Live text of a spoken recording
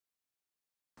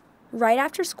Right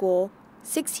after school,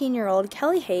 16-year-old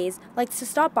Kelly Hayes likes to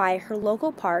stop by her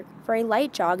local park for a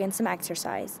light jog and some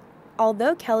exercise.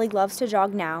 Although Kelly loves to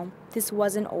jog now, this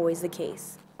wasn't always the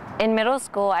case. In middle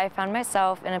school, I found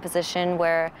myself in a position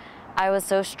where I was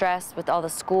so stressed with all the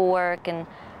schoolwork and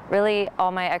really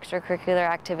all my extracurricular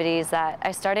activities that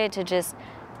I started to just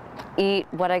eat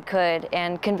what I could,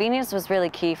 and convenience was really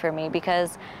key for me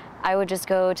because I would just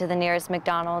go to the nearest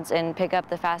McDonald's and pick up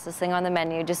the fastest thing on the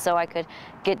menu just so I could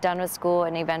get done with school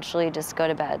and eventually just go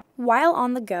to bed. While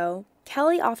on the go,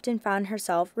 Kelly often found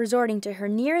herself resorting to her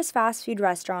nearest fast food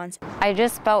restaurants. I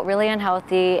just felt really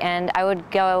unhealthy and I would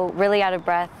go really out of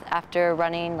breath after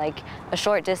running like a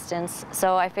short distance,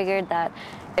 so I figured that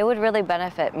it would really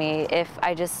benefit me if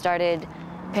I just started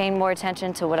paying more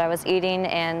attention to what I was eating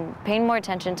and paying more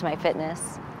attention to my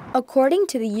fitness. According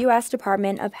to the U.S.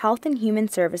 Department of Health and Human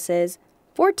Services,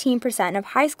 14% of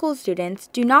high school students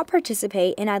do not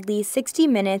participate in at least 60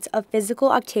 minutes of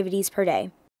physical activities per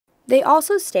day. They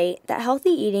also state that healthy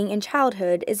eating in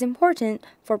childhood is important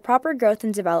for proper growth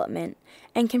and development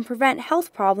and can prevent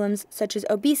health problems such as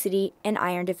obesity and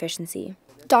iron deficiency.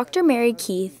 Dr. Mary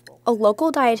Keith, a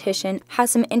local dietitian, has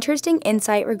some interesting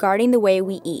insight regarding the way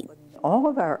we eat. All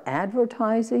of our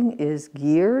advertising is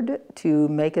geared to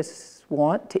make us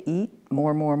want to eat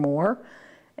more.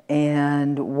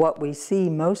 And what we see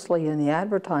mostly in the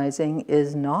advertising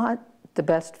is not the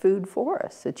best food for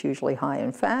us. It's usually high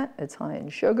in fat, it's high in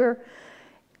sugar,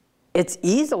 it's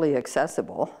easily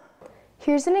accessible.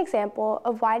 Here's an example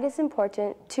of why it is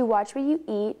important to watch what you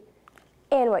eat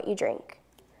and what you drink.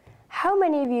 How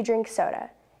many of you drink soda?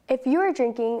 If you are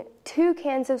drinking 2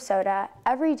 cans of soda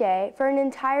every day for an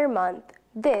entire month,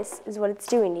 this is what it's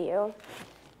doing to you.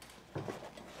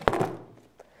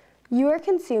 You are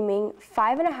consuming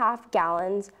 5.5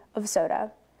 gallons of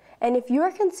soda. And if you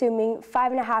are consuming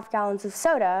 5.5 gallons of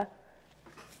soda,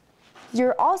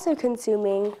 you're also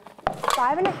consuming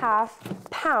 5.5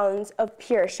 pounds of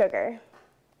pure sugar.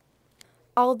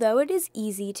 Although it is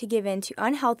easy to give in to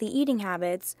unhealthy eating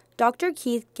habits, Dr.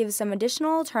 Keith gives some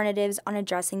additional alternatives on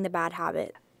addressing the bad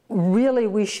habit. Really,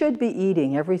 we should be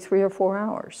eating every 3 or 4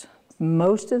 hours.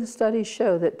 Most of the studies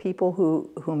show that people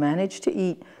who manage to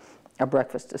eat a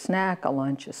breakfast, a snack, a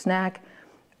lunch, a snack,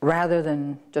 rather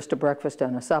than just a breakfast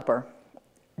and a supper,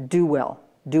 do well,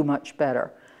 do much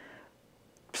better.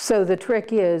 So the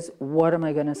trick is, what am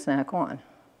I going to snack on?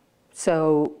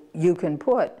 So you can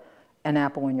put an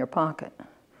apple in your pocket.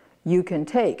 You can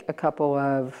take a couple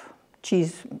of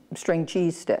string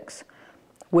cheese sticks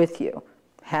with you,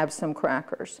 have some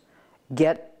crackers,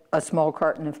 get a small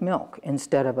carton of milk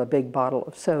instead of a big bottle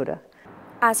of soda.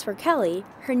 As for Kelly,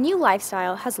 her new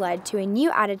lifestyle has led to a new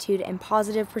attitude and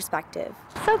positive perspective.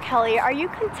 So Kelly, are you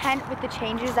content with the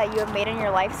changes that you have made in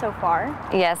your life so far?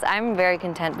 Yes, I'm very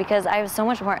content because I have so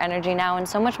much more energy now and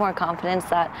so much more confidence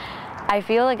that I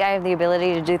feel like I have the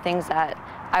ability to do things that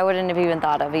I wouldn't have even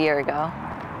thought of a year ago.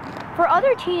 For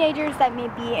other teenagers that may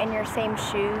be in your same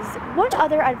shoes, what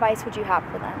other advice would you have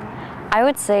for them? I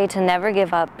would say to never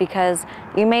give up because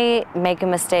you may make a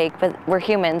mistake, but we're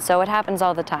humans, so it happens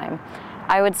all the time.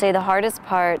 I would say the hardest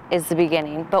part is the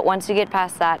beginning, but once you get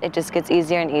past that, it just gets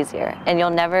easier and easier, and you'll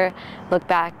never look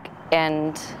back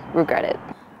and regret it.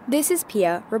 This is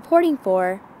Pia reporting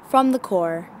for From the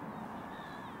Core.